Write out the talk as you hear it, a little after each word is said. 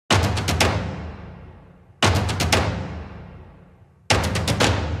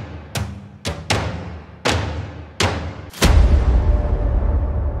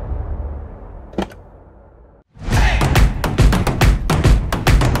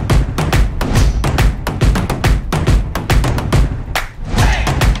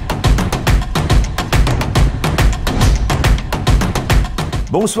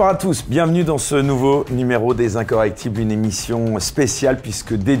Bonsoir à tous, bienvenue dans ce nouveau numéro des Incorrectibles, une émission spéciale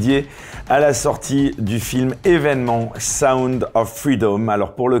puisque dédiée à la sortie du film Événement, Sound of Freedom.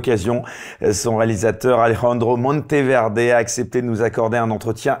 Alors pour l'occasion, son réalisateur Alejandro Monteverde a accepté de nous accorder un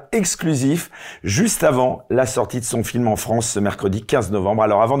entretien exclusif juste avant la sortie de son film en France ce mercredi 15 novembre.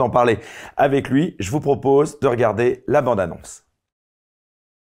 Alors avant d'en parler avec lui, je vous propose de regarder la bande-annonce.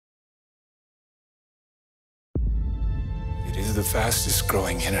 It is the fastest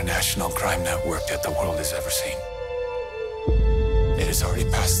growing international crime network that the world has ever seen. It has already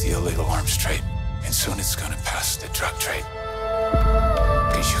passed the illegal arms trade, and soon it's going to pass the drug trade.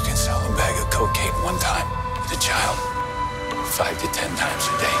 Because you can sell a bag of cocaine one time with a child 5 to 10 times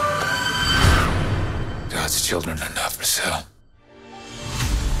a day. God's children are not for sale.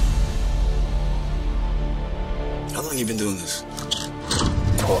 How long have you been doing this?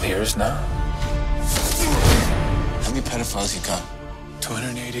 12 years now. How many pedophiles you got?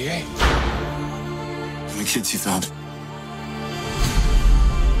 288. How many kids you found?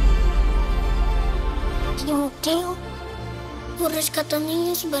 Timoteo, tú rescatas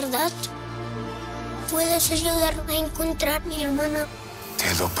niños, ¿verdad? ¿Puedes ayudarme a encontrar a mi hermana?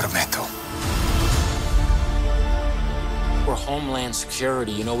 Te lo prometo. We're Homeland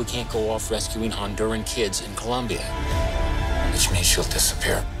Security. You know we can't go off rescuing Honduran kids in Colombia. Which means she'll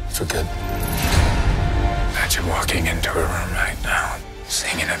disappear for good. Imagine walking into her room right now,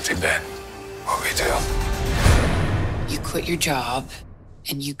 seeing an empty bed. What we do? You quit your job,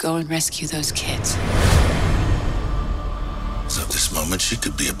 and you go and rescue those kids. So at this moment, she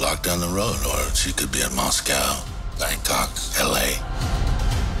could be a block down the road, or she could be in Moscow, Bangkok, LA.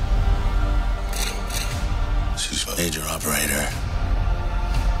 She's a major operator.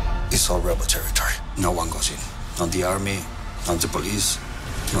 It's all rebel territory. No one goes in. Not the army, not the police,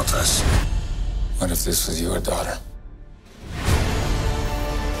 not us. What if this was your daughter?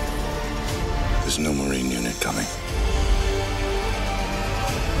 There's no Marine unit coming.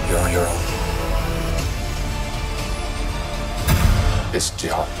 You're on your own. This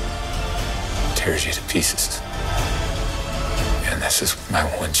job tears you to pieces. And this is my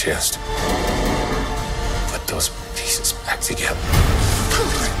one chance to put those pieces back together.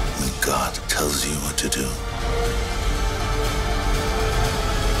 When God tells you what to do,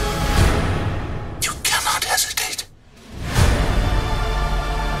 you cannot hesitate.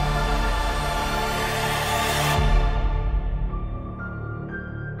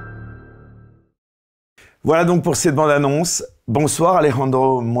 Voilà donc pour cette bande-annonce. Bonsoir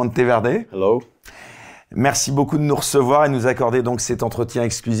Alejandro Monteverde. Hello. Merci beaucoup de nous recevoir et nous accorder donc cet entretien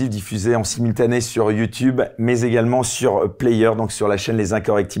exclusif diffusé en simultané sur YouTube, mais également sur Player, donc sur la chaîne Les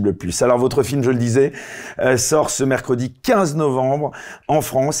Incorrectibles Plus. Alors votre film, je le disais, sort ce mercredi 15 novembre en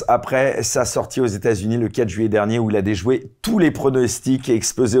France, après sa sortie aux États-Unis le 4 juillet dernier, où il a déjoué tous les pronostics et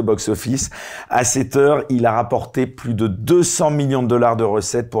explosé au box-office. À cette heure, il a rapporté plus de 200 millions de dollars de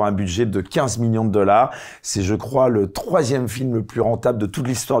recettes pour un budget de 15 millions de dollars. C'est, je crois, le 3e film le plus rentable de toute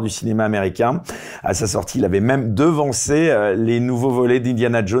l'histoire du cinéma américain. À sa sortie, il avait même devancé les nouveaux volets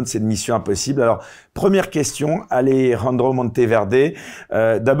d'Indiana Jones et de Mission Impossible. Alors, première question, Alejandro Monteverde.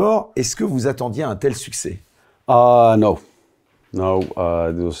 D'abord, est-ce que vous attendiez un tel succès? No. No,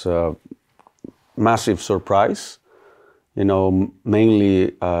 it was a massive surprise. You know,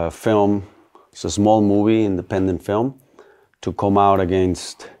 mainly film, it's a small movie, independent film, to come out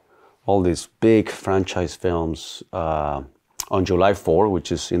against all these big franchise films on July 4, which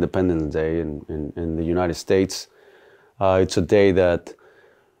is Independence Day in the United States. It's a day that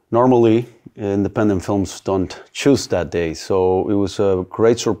normally independent films don't choose that day. So it was a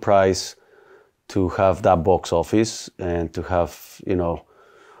great surprise to have that box office and to have, you know,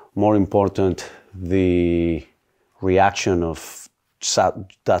 more important, the reaction of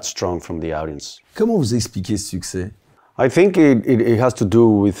that strong from the audience. Comment vous expliquez ce succès? I think it has to do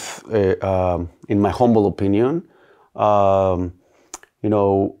with, in my humble opinion, you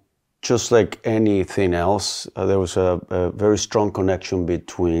know, just like anything else, there was a very strong connection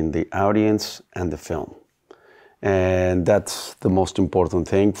between the audience and the film. And that's the most important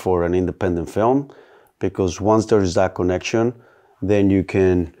thing for an independent film, because once there is that connection, then you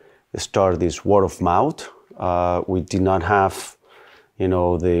can start this word of mouth. We did not have, you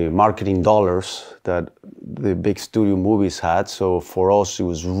know, the marketing dollars that the big studio movies had. So for us, it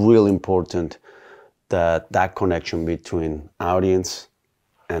was really important that connection between audience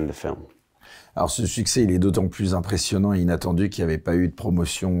and the film. Alors ce succès, il est d'autant plus impressionnant et inattendu qu'il n'y avait pas eu de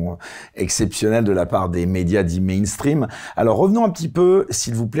promotion exceptionnelle de la part des médias dits mainstream. Alors revenons un petit peu,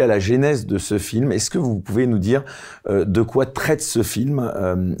 s'il vous plaît, à la genèse de ce film. Est-ce que vous pouvez nous dire de quoi traite ce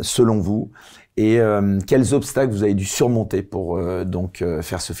film, selon vous, et quels obstacles vous avez dû surmonter pour donc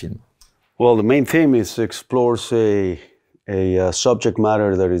faire ce film? Well, the main theme is explores a subject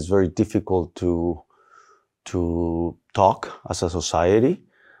matter that is very difficult to talk as a society.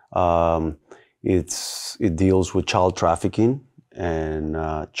 It deals with child trafficking and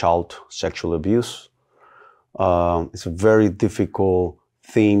child sexual abuse. It's a very difficult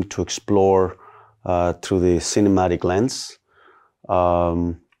theme to explore through the cinematic lens.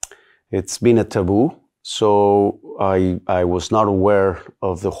 It's been a taboo, so I was not aware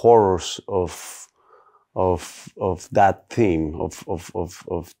of the horrors of that theme, of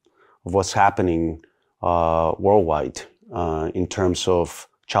what's happening worldwide in terms of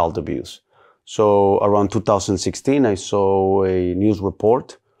child abuse. So around 2016, I saw a news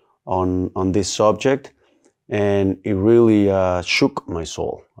report on this subject, and it really shook my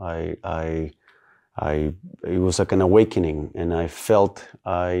soul. It was like an awakening, and I felt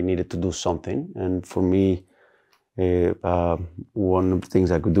I needed to do something. And for me, one of the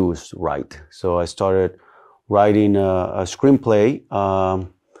things I could do is write. So I started writing a screenplay,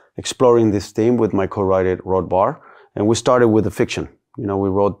 exploring this theme with my co-writer, Rod Barr. And we started with the fiction. You know, we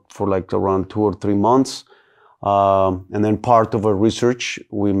wrote for like around 2 or 3 months. And then part of our research,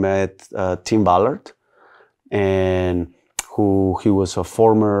 we met Tim Ballard, and he was a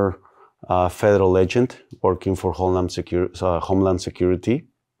former federal agent working for Homeland Security.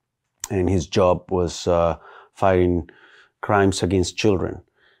 And his job was fighting crimes against children.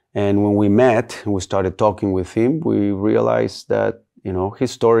 And when we met and we started talking with him, we realized that, you know,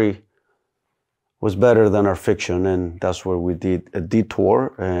 his story was better than our fiction, and that's where we did a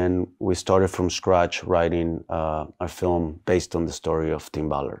detour, and we started from scratch writing a film based on the story of Tim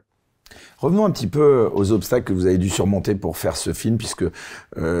Ballard. Revenons un petit peu aux obstacles que vous avez dû surmonter pour faire ce film, puisque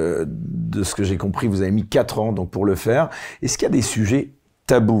de ce que j'ai compris, vous avez mis 4 ans donc, pour le faire. Est-ce qu'il y a des sujets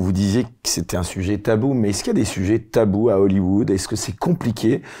tabous? Vous disiez que c'était un sujet tabou, mais est-ce qu'il y a des sujets tabous à Hollywood? Est-ce que c'est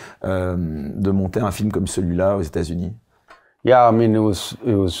compliqué de monter un film comme celui-là aux États-Unis? Yeah, I mean, it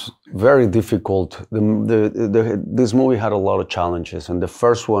was very difficult. This movie had a lot of challenges, and the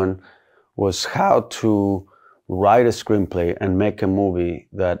first one was how to write a screenplay and make a movie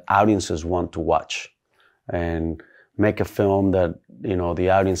that audiences want to watch, and make a film that, you know, the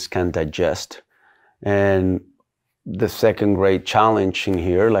audience can digest. And the second great challenge in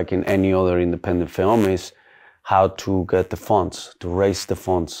here, like in any other independent film, is how to get the funds, to raise the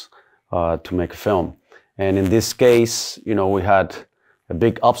funds to make a film. And in this case, you know, we had a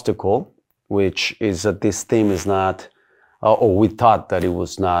big obstacle, which is that this theme is not, or we thought that it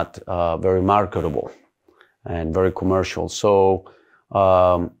was not very marketable and very commercial. So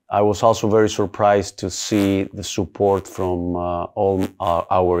I was also very surprised to see the support from all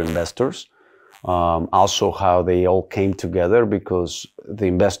our investors. Also how they all came together, because the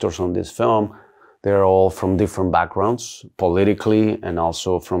investors on this film, they're all from different backgrounds, politically, and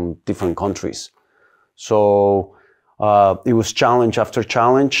also from different countries. So it was challenge after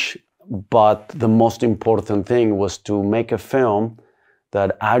challenge, but the most important thing was to make a film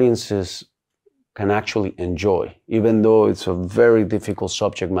that audiences can actually enjoy. Even though it's a very difficult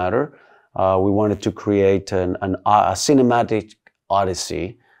subject matter, we wanted to create a cinematic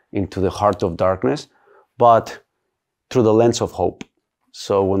odyssey into the heart of darkness, but through the lens of hope.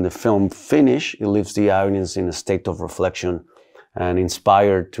 So when the film finishes, it leaves the audience in a state of reflection and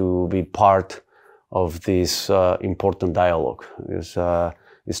inspired to be part of this important dialogue.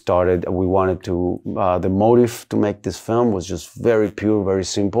 It started, we wanted to, the motive to make this film was just very pure, very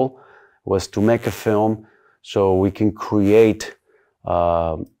simple, was to make a film so we can create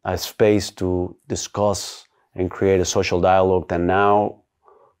a space to discuss and create a social dialogue that now,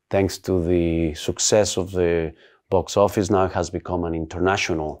 thanks to the success of the box office, now has become an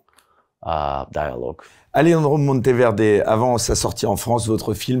international dialogue. Alejandro Monteverde, avant sa sortie en France,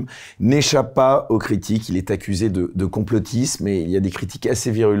 votre film n'échappe pas aux critiques. Il est accusé de complotisme et il y a des critiques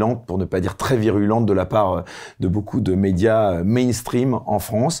assez virulentes, pour ne pas dire très virulentes, de la part de beaucoup de médias mainstream en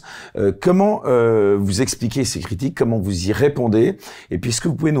France. Comment vous expliquez ces critiques? Comment vous y répondez? Et puis, est-ce que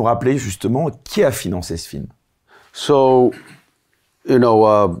vous pouvez nous rappeler justement qui a financé ce film? So, you know,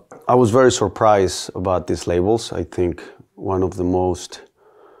 I was very surprised about these labels. I think one of the most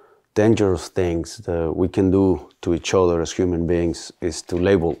dangerous things that we can do to each other as human beings is to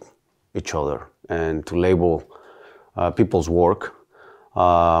label each other and to label people's work.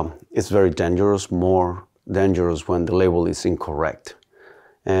 It's very dangerous, more dangerous when the label is incorrect.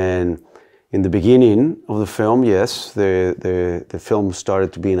 And in the beginning of the film, yes, the film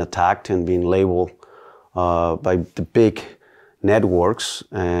started to being attacked and being labeled by the big networks,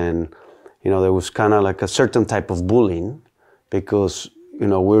 and you know, there was kind of like a certain type of bullying, because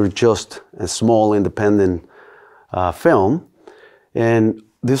we're just a small independent film, and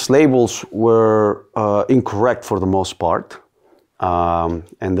these labels were incorrect for the most part,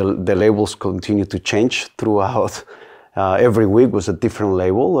 and the labels continue to change throughout. Every week was a different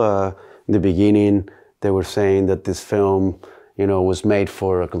label. In the beginning, they were saying that this film, was made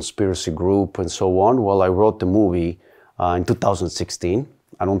for a conspiracy group and so on. Well, I wrote the movie in 2016.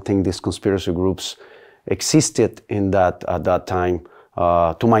 I don't think these conspiracy groups existed at that time,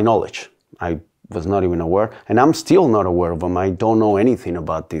 to my knowledge. I was not even aware, and I'm still not aware of them. I don't know anything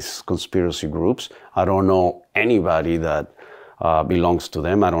about these conspiracy groups. I don't know anybody that belongs to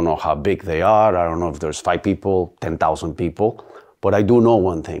them. I don't know how big they are. I don't know if there's 5 people, 10,000 people, but I do know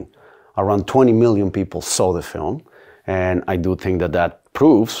one thing. Around 20 million people saw the film, and I do think that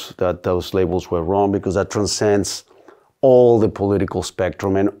proves that those labels were wrong, because that transcends all the political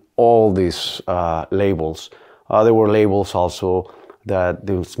spectrum and all these labels. There were labels also that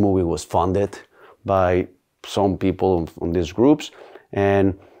this movie was funded by some people on these groups,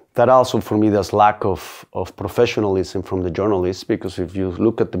 and that also, for me, there's lack of professionalism from the journalists, because if you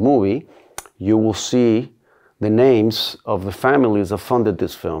look at the movie, you will see the names of the families that funded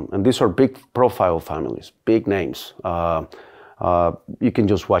this film, and these are big profile families, big names. You can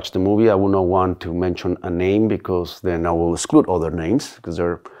just watch the movie. I will not want to mention a name, because then I will exclude other names, because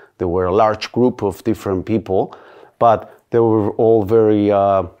there were a large group of different people, but they were all very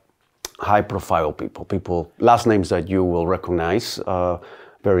high-profile people, last names that you will recognize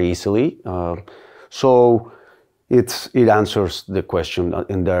very easily. So it answers the question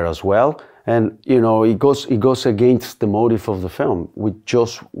in there as well. And it goes against the motive of the film. We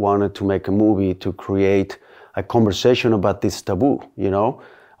just wanted to make a movie to create a conversation about this taboo. One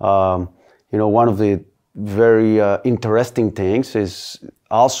of the very interesting things is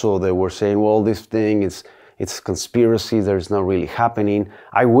also they were saying, well, this thing it's conspiracy. There's not really happening.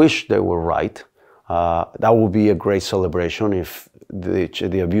 I wish they were right. That would be a great celebration if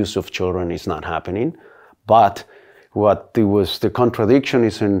the abuse of children is not happening. But the contradiction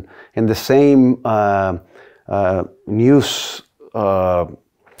is in the same news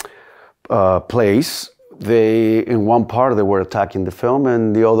place. In one part they were attacking the film,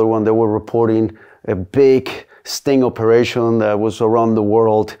 and the other one they were reporting a big sting operation that was around the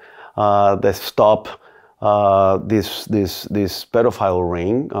world that stopped this pedophile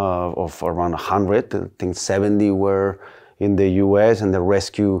ring of around 100. I think 70 were in the U.S. and they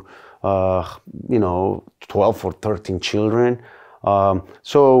rescue 12 or 13 children.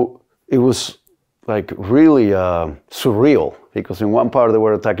 So it was like really surreal, because in one part they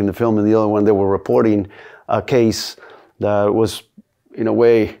were attacking the film, and the other one they were reporting a case that was in a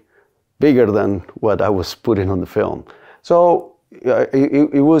way bigger than what I was putting on the film. So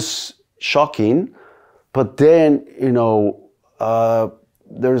it was shocking, but then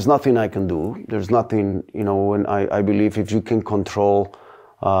there's nothing I can do. There's nothing, when I believe if you can control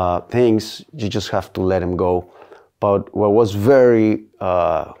things, you just have to let them go. But what was very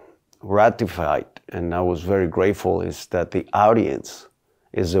ratified, and I was very grateful, is that the audience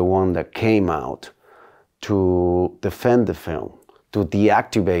is the one that came out to defend the film, to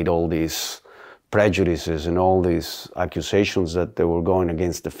deactivate all these prejudices and all these accusations that they were going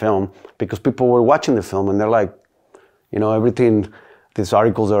against the film, because people were watching the film and they're like, everything, these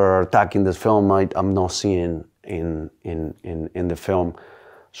articles that are attacking this film, I'm not seeing in the film.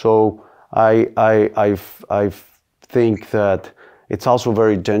 So I think that it's also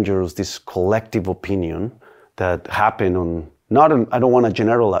very dangerous, this collective opinion that happened on, I don't want to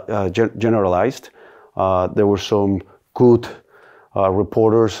generalize. There were some good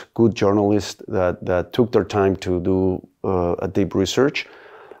reporters, good journalists that took their time to do a deep research,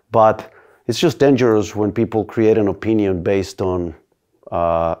 but it's just dangerous when people create an opinion based on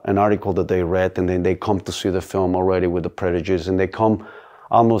an article that they read, and then they come to see the film already with the prejudice, and they come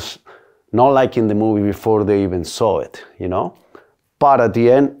almost not liking the movie before they even saw it, But at the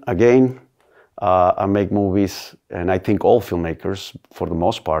end, again, I make movies, and I think all filmmakers, for the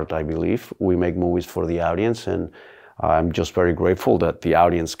most part, I believe, we make movies for the audience, and I'm just very grateful that the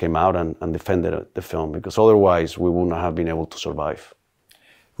audience came out and defended the film, because otherwise we wouldn't have been able to survive.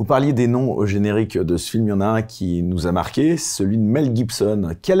 Vous parliez des noms au générique de ce film. Il y en a un qui nous a marqué, celui de Mel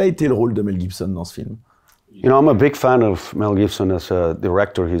Gibson. Quel a été le rôle de Mel Gibson dans ce film? I'm a big fan of Mel Gibson as a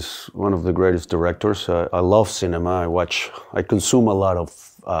director. He's one of the greatest directors. I love cinema. I consume a lot of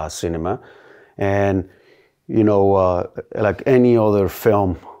cinema. And, like any other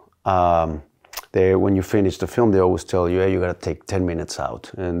film, when you finish the film, they always tell you, hey, you got to take 10 minutes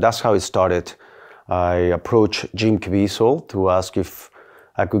out. And that's how it started. I approached Jim Caviezel to ask if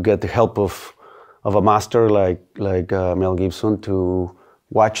I could get the help of a master like Mel Gibson to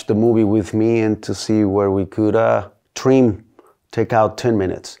watch the movie with me and to see where we could take out 10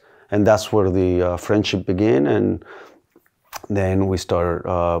 minutes. And that's where the friendship began. And then we started,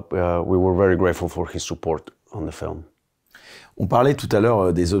 we were very grateful for his support on the film. On parlait tout à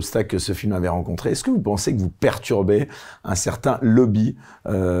l'heure des obstacles que ce film avait rencontrés. Est-ce que vous pensez que vous perturbez un certain lobby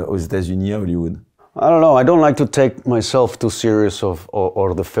aux États-Unis, à Hollywood? I don't know. I don't like to take myself too serious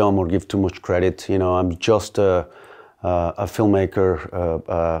or the film or give too much credit. You know, I'm just a filmmaker.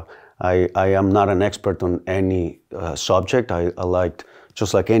 I am not an expert on any subject. I liked,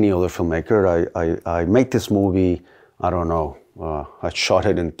 just like any other filmmaker, I made this movie, I don't know, I shot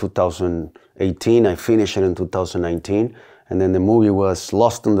it in 2018, I finished it in 2019, and then the movie was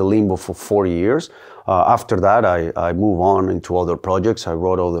lost in the limbo for 4 years. After that, I moved on into other projects. I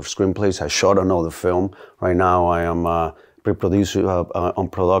wrote other screenplays, I shot another film. Right now I am pre-producer on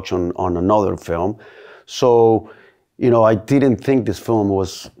production on another film. So, you know, I didn't think this film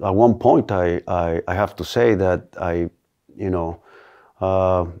was, at one point I have to say that I, you know,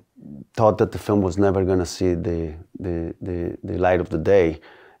 thought that the film was never going to see the light of the day.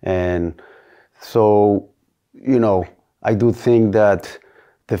 And so, you know, I do think that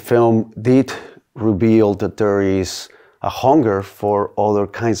the film did reveal that there is a hunger for other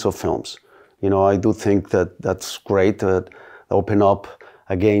kinds of films. You know, I do think that that's great, that open up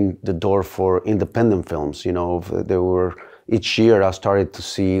again the door for independent films. You know, there were, each year I started to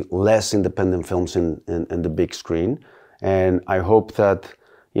see less independent films in the big screen. And I hope that,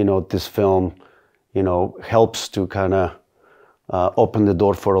 you know, this film, you know, helps to kind of open the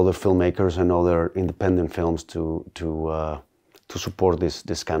door for other filmmakers and other independent films to support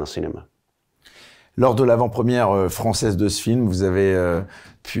this kind of cinema. Lors de l'avant-première française de ce film, vous avez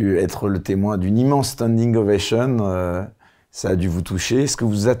pu être le témoin d'une immense standing ovation. Ça a dû vous toucher. Est-ce que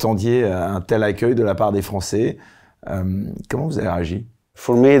vous attendiez un tel accueil de la part des Français? Comment vous avez réagi?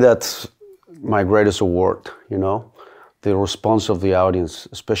 For me, that's my greatest award, you know, the response of the audience,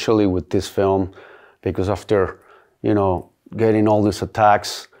 especially with this film, because after, you know, getting all these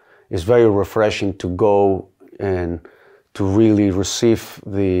attacks, it's very refreshing to go and to really receive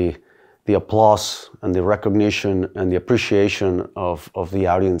the applause and the recognition and the appreciation of the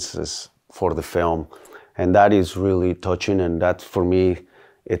audiences for the film. And that is really touching, and that for me,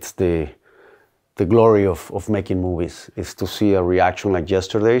 it's the glory of making movies, is to see a reaction like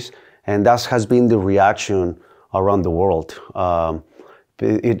yesterday's. And that has been the reaction around the world. And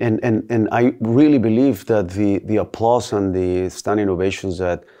I really believe that the applause and the standing ovations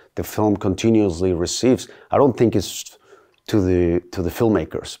that the film continuously receives, I don't think it's to the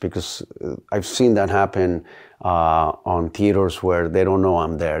filmmakers, because I've seen that happen on theaters where they don't know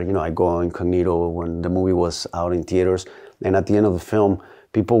I'm there. You know, I go incognito when the movie was out in theaters, and at the end of the film,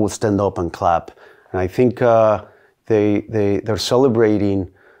 people would stand up and clap. And I think they're celebrating,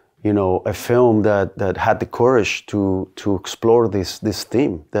 you know, a film that had the courage to explore this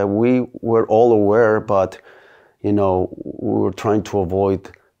theme that we were all aware, but, you know, we were trying to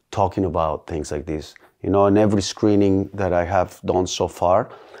avoid talking about things like this. You know, in every screening that I have done so far,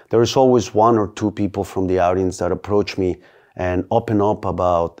 there is always one or two people from the audience that approach me and open up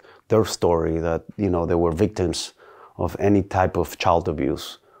about their story, that, you know, they were victims of any type of child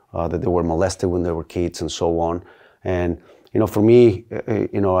abuse, that they were molested when they were kids and so on. And, you know, for me,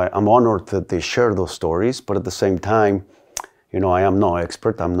 you know, I'm honored that they share those stories, but at the same time, you know, I am no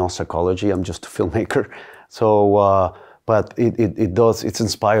expert, I'm no psychology, I'm just a filmmaker. So, but it's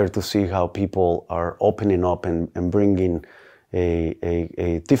inspired to see how people are opening up and bringing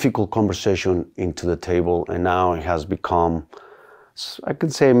a difficult conversation into the table, and now it has become, I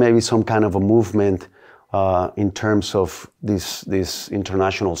could say, maybe some kind of a movement in terms of this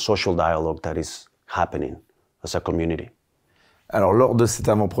international social dialogue that is happening as a community. Alors, lors de cette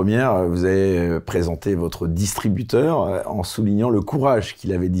avant-première, vous avez présenté votre distributeur en soulignant le courage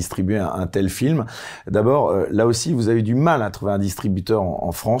qu'il avait distribué un tel film. D'abord, là aussi, vous avez eu du mal à trouver un distributeur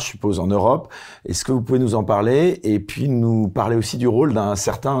en France, je suppose en Europe. Est-ce que vous pouvez nous en parler? Et puis, nous parler aussi du rôle d'un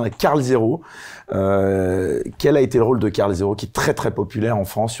certain Karl Zero. Quel a été le rôle de Karl Zero, qui est très très populaire en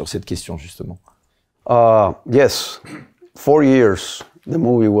France sur cette question, justement? Yes, 4 years, the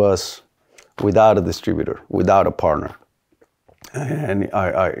movie was without a distributor, without a partner. And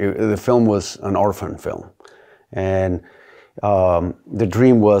the film was an orphan film. And the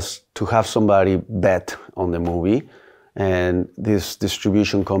dream was to have somebody bet on the movie. And this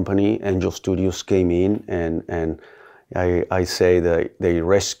distribution company, Angel Studios, came in and I say that they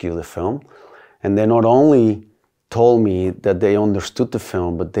rescued the film. And they not only told me that they understood the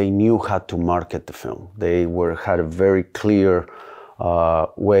film, but they knew how to market the film. They had a very clear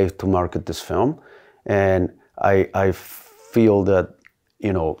way to market this film. And I feel that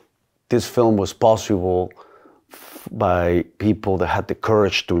you know, this film was possible by people that had the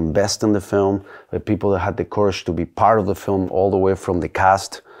courage to invest in the film, by people that had the courage to be part of the film, all the way from the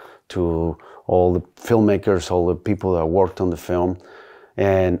cast to all the filmmakers, all the people that worked on the film,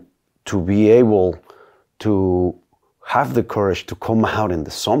 and to be able to have the courage to come out in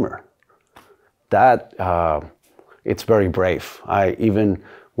the summer. That, it's very brave. Even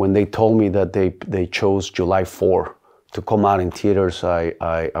when they told me that they chose July 4 to come out in theaters, I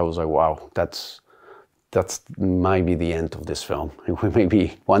was like, wow, that's might be the end of this film. We may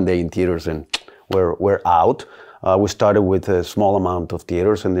be one day in theaters and we're out. We started with a small amount of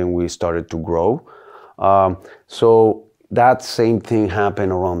theaters and then we started to grow. So that same thing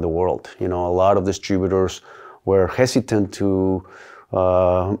happened around the world. You know, a lot of distributors were hesitant to,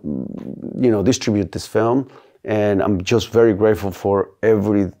 you know, distribute this film. And I'm just very grateful for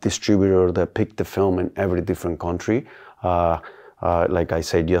every distributor that picked the film in every different country. Like I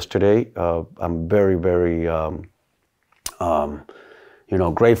said yesterday, I'm very, very, you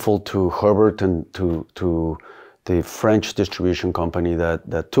know, grateful to Herbert and to the French distribution company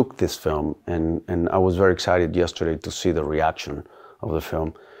that took this film. And I was very excited yesterday to see the reaction of the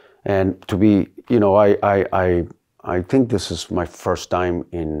film. And to be, you know, I think this is my first time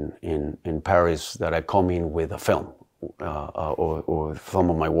in Paris that I come in with a film or some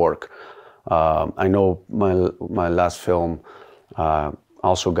of my work. I know my last film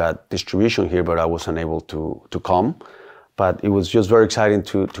also got distribution here, but I wasn't able to come. But it was just very exciting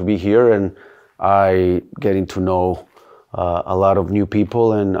to be here, and I getting to know a lot of new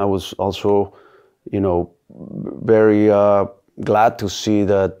people, and I was also, you know, very glad to see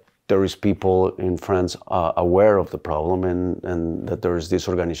that there is people in France aware of the problem, and that there is these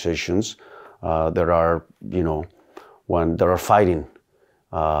organizations that are, you know, that are fighting,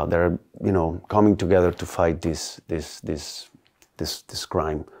 they're, you know, coming together to fight this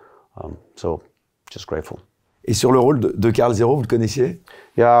crime. So, just grateful. Et sur le rôle de Karl Zero, vous le connaissiez?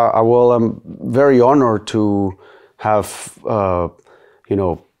 Yeah, well, I'm very honored to have, you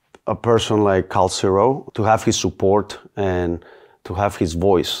know, a person like Karl Zero, to have his support and to have his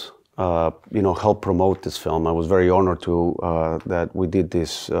voice, you know, help promote this film. I was very honored to that we did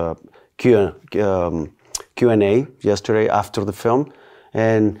this Q&A yesterday after the film,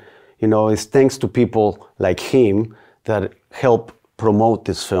 and you know, it's thanks to people like him that help promote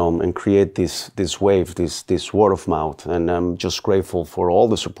this film and create this wave, this word of mouth. And I'm just grateful for all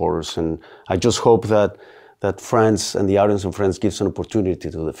the supporters, and I just hope that France and the audience in France gives an opportunity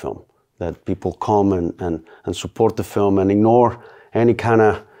to the film, that people come and support the film and ignore any kind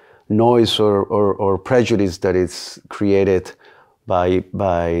of noise or prejudice that is created by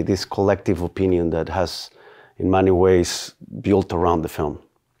this collective opinion that has in many ways built around the film.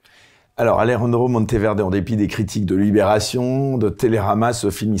 Alors, Alejandro Monteverde, en dépit des critiques de Libération, de Télérama, ce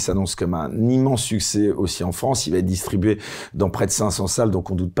film, il s'annonce comme un immense succès aussi en France. Il va être distribué dans près de 500 salles,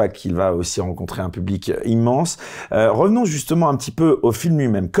 donc on ne doute pas qu'il va aussi rencontrer un public immense. Revenons justement un petit peu au film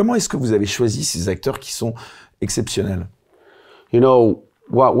lui-même. Comment est-ce que vous avez choisi ces acteurs qui sont exceptionnels? You know,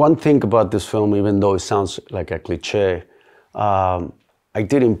 one thing about this film, even though it sounds like a cliché, I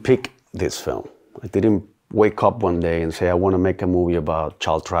didn't pick this film. I didn't wake up one day and say, I want to make a movie about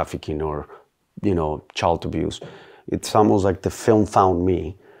child trafficking or, you know, child abuse. It's almost like the film found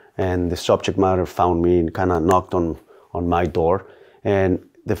me, and the subject matter found me and kind of knocked on my door. And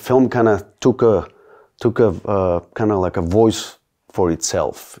the film kind of took a kind of like a voice for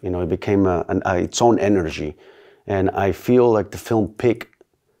itself. You know, it became its own energy. And I feel like the film picked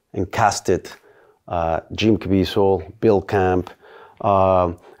and casted Jim Caviezel, Bill Camp,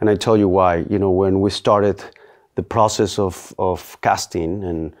 and I tell you why. You know, when we started the process of casting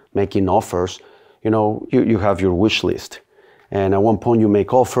and making offers, you know, you have your wish list. And at one point you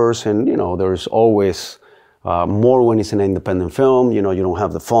make offers, and, you know, there's always more when it's an independent film. You know, you don't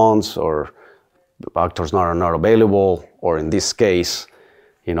have the funds, or actors are not available, or in this case,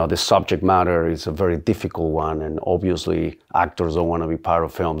 you know, the subject matter is a very difficult one, and obviously actors don't want to be part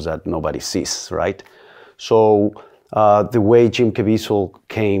of films that nobody sees, right? So the way Jim Caviezel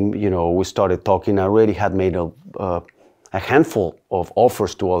came, you know, we started talking. I already had made a handful of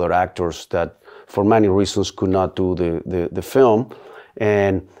offers to other actors that, for many reasons, could not do the film.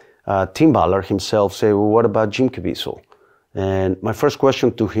 And Tim Ballard himself said, well, what about Jim Caviezel? And my first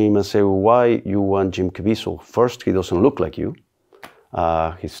question to him, I said, well, why you want Jim Caviezel? First, he doesn't look like you.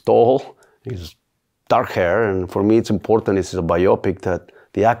 He's tall, he's dark hair, and for me it's important, it's a biopic, that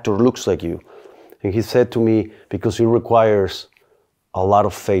the actor looks like you. And he said to me, because it requires a lot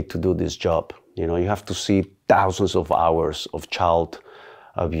of faith to do this job. You know, you have to see thousands of hours of child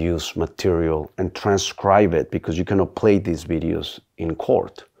abuse material and transcribe it, because you cannot play these videos in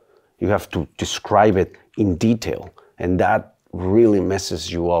court. You have to describe it in detail, and that really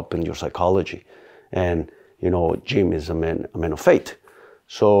messes you up in your psychology. And you know, Jim is a man of faith.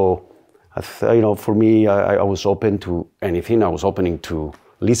 So, you know, for me, I was open to anything. I was open to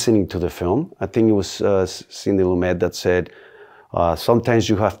listening to the film. I think it was Cindy Lumet that said, sometimes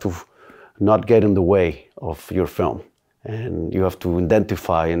you have to not get in the way of your film, and you have to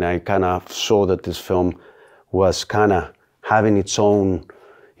identify. And I kind of saw that this film was kind of having its own,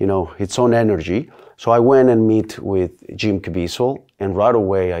 you know, its own energy. So I went and meet with Jim Caviezel, and right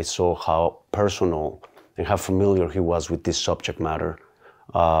away I saw how personal and how familiar he was with this subject matter.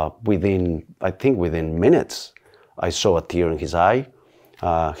 Within minutes, I saw a tear in his eye.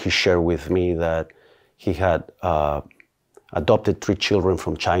 He shared with me that he had adopted 3 children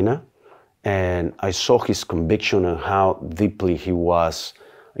from China, and I saw his conviction and how deeply he was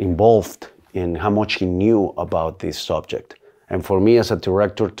involved in how much he knew about this subject. And for me as a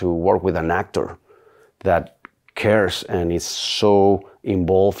director to work with an actor that cares and is so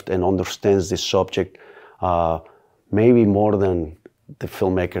involved and understands this subject, maybe more than the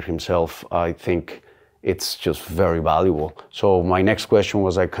filmmaker himself, I think it's just very valuable. So my next question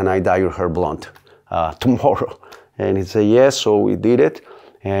was like, can I dye your hair blonde tomorrow? And he said yes, so we did it.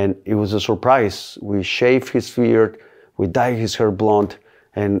 And it was a surprise. We shaved his beard, we dyed his hair blonde,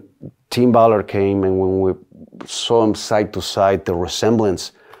 and Tim Ballard came, and when we saw him side to side, the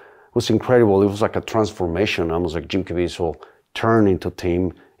resemblance was incredible. It was like a transformation, almost like Jim Caviezel turned into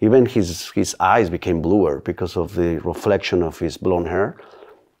Tim. Even his eyes became bluer because of the reflection of his blonde hair.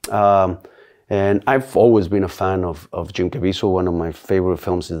 And I've always been a fan of Jim Caviezel. One of my favorite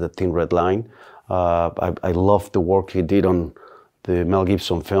films is The Thin Red Line. I love the work he did on the Mel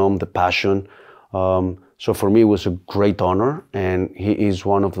Gibson film, The Passion. So for me, it was a great honor, and he is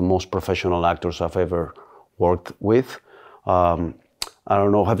one of the most professional actors I've ever worked with. I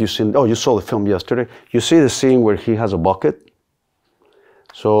don't know, have you seen, oh, you saw the film yesterday. You see the scene where he has a bucket?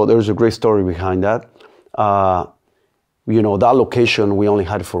 So there's a great story behind that. You know, that location, we only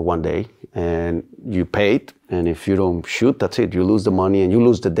had it for one day, and you paid, and if you don't shoot, that's it. You lose the money and you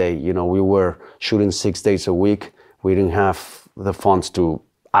lose the day. You know, we were shooting 6 days a week. We didn't have the funds to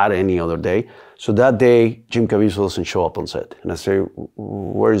add any other day. So that day, Jim Caviezel doesn't show up on set. And I say,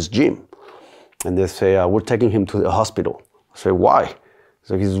 where is Jim? And they say, we're taking him to the hospital. I say, why?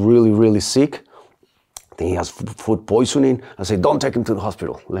 So he's really, really sick. I think he has food poisoning. I say, don't take him to the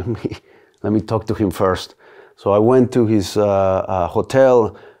hospital. Let me talk to him first. So I went to his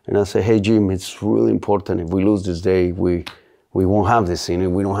hotel, and I said, hey, Jim, it's really important. If we lose this day, we won't have this scene.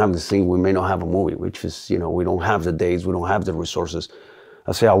 If we don't have this scene, we may not have a movie, which is, you know, we don't have the days, we don't have the resources.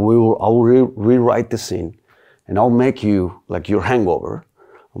 I say, I'll rewrite the scene, and I'll make you like your hangover.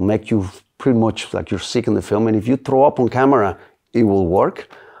 I'll make you pretty much like you're sick in the film, and if you throw up on camera, it will work.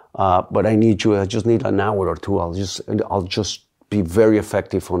 But I just need an hour or two. I'll just be very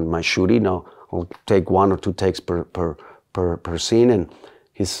effective on my shooting. I'll take 1 or 2 takes per scene. And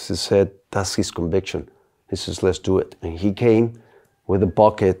he said, that's his conviction. He says, let's do it. And he came with a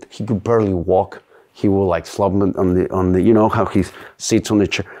bucket. He could barely walk. He will like slump on the, you know, how he sits on the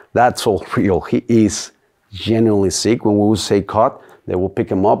chair. That's all real. He is genuinely sick. When we would say cut, they will pick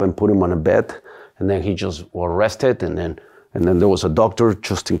him up and put him on a bed. And then he just was arrested. And then there was a doctor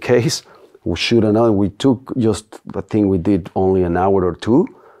just in case. We shoot another. We took just, I think we did only an hour or 2.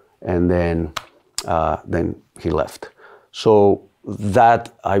 And then he left. So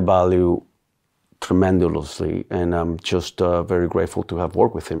that I value tremendously, and I'm just very grateful to have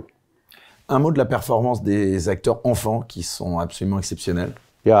worked with him. Un mot de la performance des acteurs enfants qui sont absolument exceptionnels.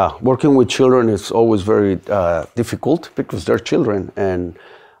 Yeah, working with children is always very difficult because they're children, and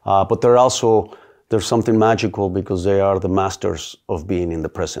but there's something magical because they are the masters of being in the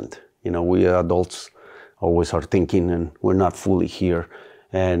present. You know, we adults always are thinking, and we're not fully here.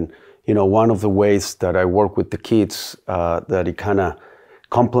 And you know, one of the ways that I work with the kids that it kind of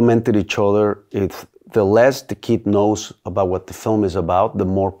complemented each other, it's the less the kid knows about what the film is about, the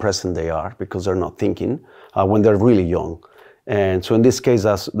more present they are because they're not thinking when they're really young. And so in this case,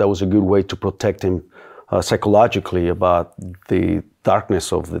 that was a good way to protect him psychologically about the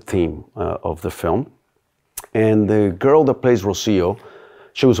darkness of the theme of the film. And the girl that plays Rocio,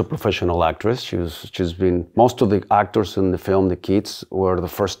 she was a professional actress. She's been, most of the actors in the film, the kids, were the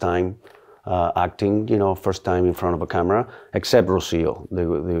first time acting, you know, first time in front of a camera, except Rocio.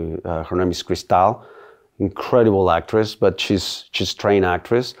 Her name is Cristal, incredible actress, but she's trained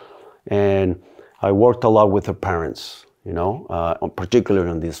actress. And I worked a lot with her parents, you know, particularly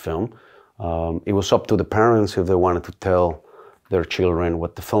on this film. It was up to the parents if they wanted to tell their children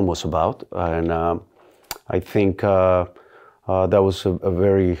what the film was about. And I think that was a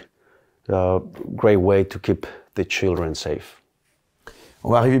very great way to keep the children safe. On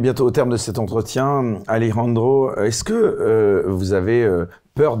va arriver bientôt au terme de cet entretien. Alejandro, est-ce que vous avez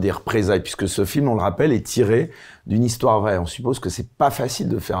peur des représailles, puisque ce film, on le rappelle, est tiré d'une histoire vraie. On suppose que c'est pas facile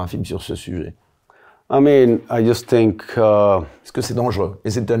de faire un film sur ce sujet. I mean, I just think... Est-ce que c'est dangereux?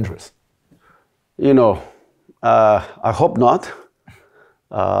 Is it dangerous? You know, I hope not.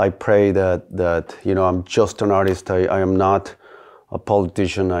 I pray that you know, I'm just an artist. I am not a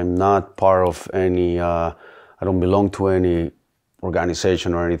politician. I'm not part of any... I don't belong to any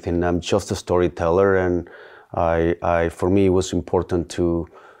organization or anything. I'm just a storyteller, and for me, it was important to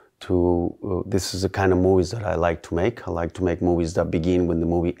this is the kind of movies that I like to make. I like to make movies that begin when the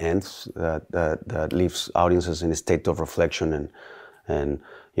movie ends, that leaves audiences in a state of reflection. And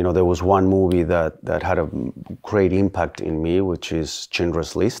you know, there was one movie that had a great impact in me, which is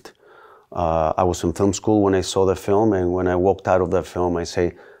Schindler's List. I was in film school when I saw the film, and when I walked out of that film, I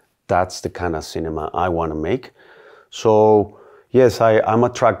say, that's the kind of cinema I want to make. So yes, I'm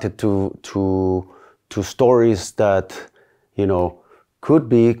attracted to stories that, you know, could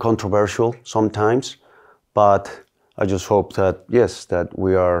be controversial sometimes, but I just hope that, yes, that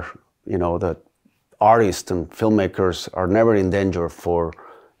we are, you know, that artists and filmmakers are never in danger for,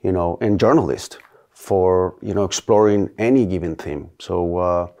 you know, and journalists for, you know, exploring any given theme.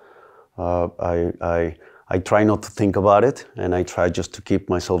 So I try not to think about it, and I try just to keep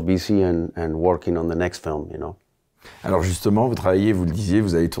myself busy and working on the next film, you know. Alors justement, vous travaillez, vous le disiez,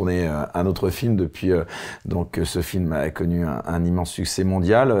 vous avez tourné un autre film depuis, donc ce film a connu un immense succès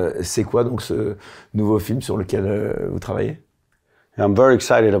mondial. C'est quoi donc ce nouveau film sur lequel vous travaillez? I'm very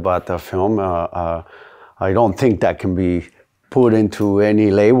excited about that film. I don't think that can be put into any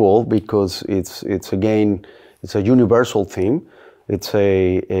label because it's again, it's a universal theme. It's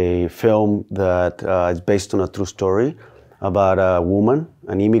a film that is based on a true story about a woman,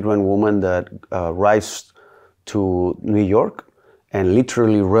 an immigrant woman that arrives to New York and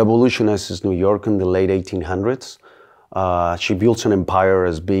literally revolutionizes New York in the late 1800s. She builds an empire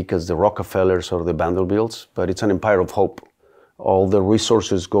as big as the Rockefellers or the Vanderbilts, but it's an empire of hope. All the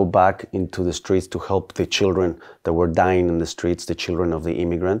resources go back into the streets to help the children that were dying in the streets, the children of the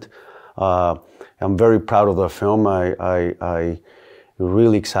immigrant. I'm very proud of the film. I'm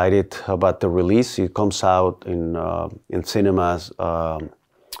really excited about the release. It comes out in cinemas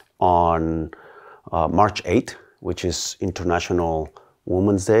on March 8th, which is International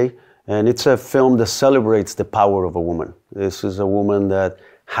Women's Day. And it's a film that celebrates the power of a woman. This is a woman that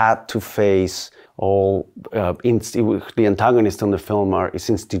had to face all, the antagonist in the film is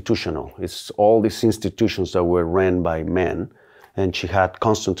institutional. It's all these institutions that were ran by men, and she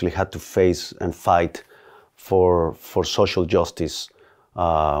constantly had to face and fight for social justice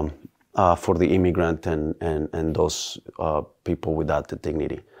for the immigrant and those people without the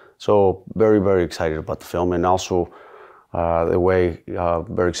dignity. So very, very excited about the film, and also very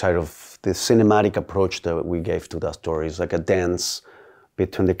excited of the cinematic approach that we gave to that story. It's like a dance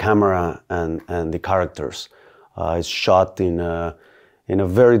between the camera and the characters. It's shot in a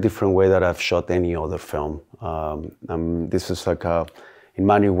very different way that I've shot any other film. This is like in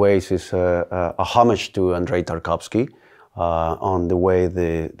many ways, it's a homage to Andrei Tarkovsky on the way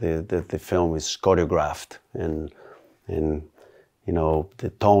the film is choreographed and you know, the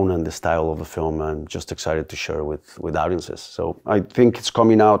tone and the style of the film. I'm just excited to share with audiences. So I think it's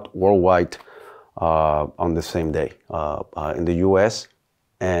coming out worldwide on the same day, in the US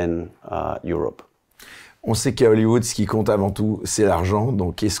and Europe. On sait qu'à Hollywood, ce qui compte avant tout, c'est l'argent.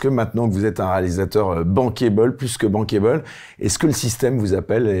 Donc, est-ce que maintenant que vous êtes un réalisateur bankable, plus que bankable, est-ce que le système vous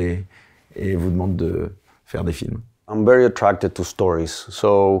appelle et vous demande de faire des films? I'm very attracted to stories.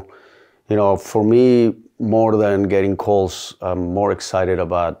 So, you know, for me, more than getting calls, I'm more excited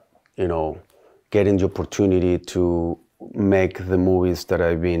about, you know, getting the opportunity to make the movies that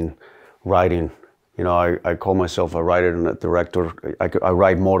I've been writing. You know, I call myself a writer and a director. I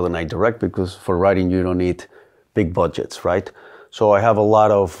write more than I direct because for writing you don't need big budgets, right? So I have a lot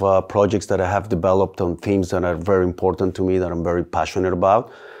of projects that I have developed on themes that are very important to me, that I'm very passionate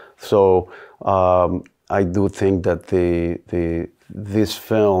about. So I do think that this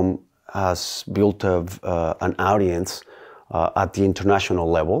film has built an audience at the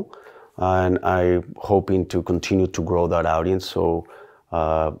international level, and I'm hoping to continue to grow that audience so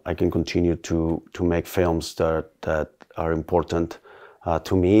I can continue to make films that are important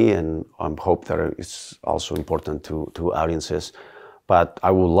to me, and I hope that it's also important to audiences. But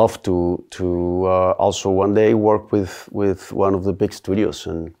I would love to also one day work with one of the big studios,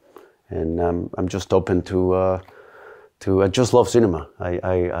 and I'm just open to I just love cinema.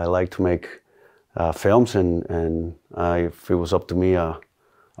 I like to make films, and if it was up to me, I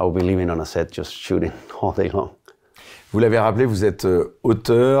would be living on a set just shooting all day long. Vous l'avez rappelé, vous êtes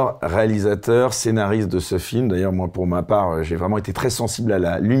auteur, réalisateur, scénariste de ce film. D'ailleurs, moi, pour ma part, j'ai vraiment été très sensible à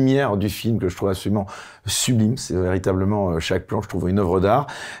la lumière du film que je trouve absolument sublime. C'est véritablement, chaque plan, je trouve, une œuvre d'art.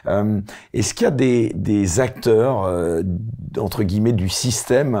 Est-ce qu'il y a des acteurs, entre guillemets, du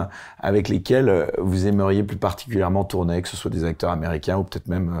système avec lesquels vous aimeriez plus particulièrement tourner, que ce soit des acteurs américains ou peut-être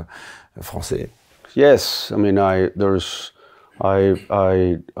même français? Yes, I mean, I'm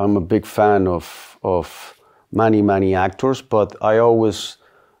a big fan of many actors, but I always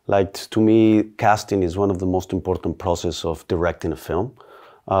liked, to me, casting is one of the most important process of directing a film.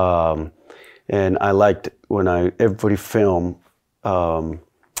 And I liked when every film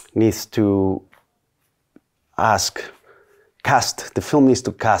needs to the film needs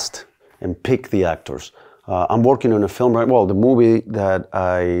to cast and pick the actors. I'm working on a film the movie that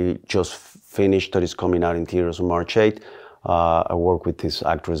I just finished that is coming out in theaters on March 8th. I work with this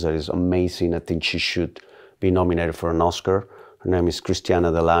actress that is amazing. I think she should be nominated for an Oscar. Her name is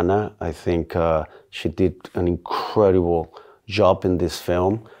Cristiana Delana. I think she did an incredible job in this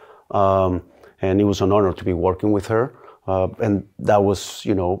film. And it was an honor to be working with her. And that was,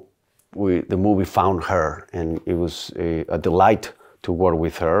 you know, the movie found her, and it was a delight to work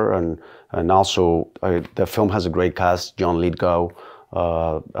with her. And also, the film has a great cast: John Lithgow,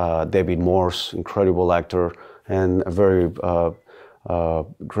 David Morse, incredible actor, and a very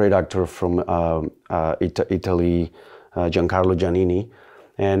great actor from Italy, Giancarlo Giannini.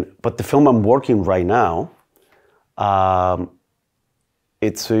 But the film I'm working right now,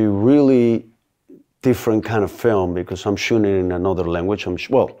 it's a really different kind of film because I'm shooting in another language.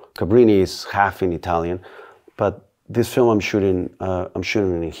 Cabrini is half in Italian, but this film I'm shooting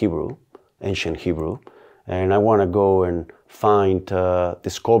in Hebrew, ancient Hebrew, and I want to go and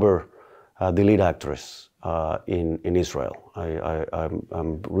discover the lead actress in Israel.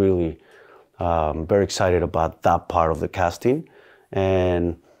 I'm really very excited about that part of the casting,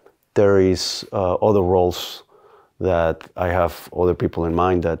 and there is other roles that I have other people in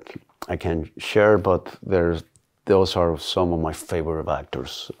mind that I can share, but those are some of my favorite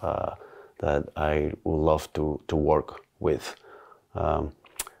actors that I would love to work with.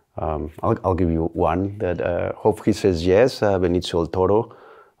 I'll give you one that hope he says yes. Benicio del Toro.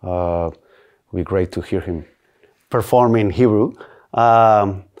 It would be great to hear him perform in Hebrew.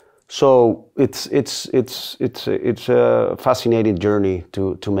 So it's a fascinating journey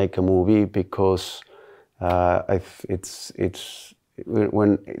to make a movie because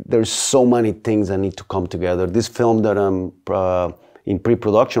when there's so many things that need to come together. This film that I'm in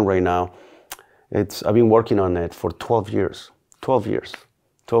pre-production right now, I've been working on it for 12 years. 12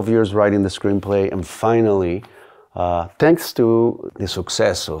 years writing the screenplay, and finally, thanks to the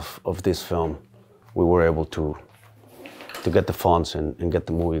success of this film, we were able to get the funds and get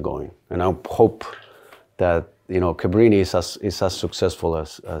the movie going. And I hope that, you know, Cabrini is as successful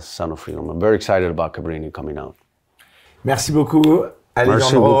as Son of Freedom. I'm very excited about Cabrini coming out. Merci beaucoup,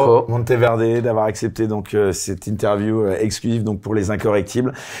 Alejandro Monteverde, d'avoir accepté donc cette interview exclusive donc pour les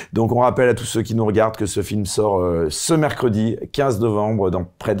Incorrectibles. Donc on rappelle à tous ceux qui nous regardent que ce film sort ce mercredi 15 novembre dans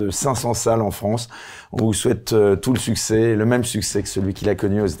près de 500 salles en France. On vous souhaite tout le succès, le même succès que celui qu'il a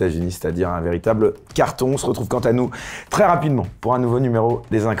connu aux États-Unis, c'est-à-dire un véritable carton. On se retrouve quant à nous très rapidement pour un nouveau numéro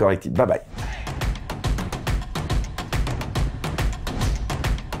des Incorrectibles. Bye bye.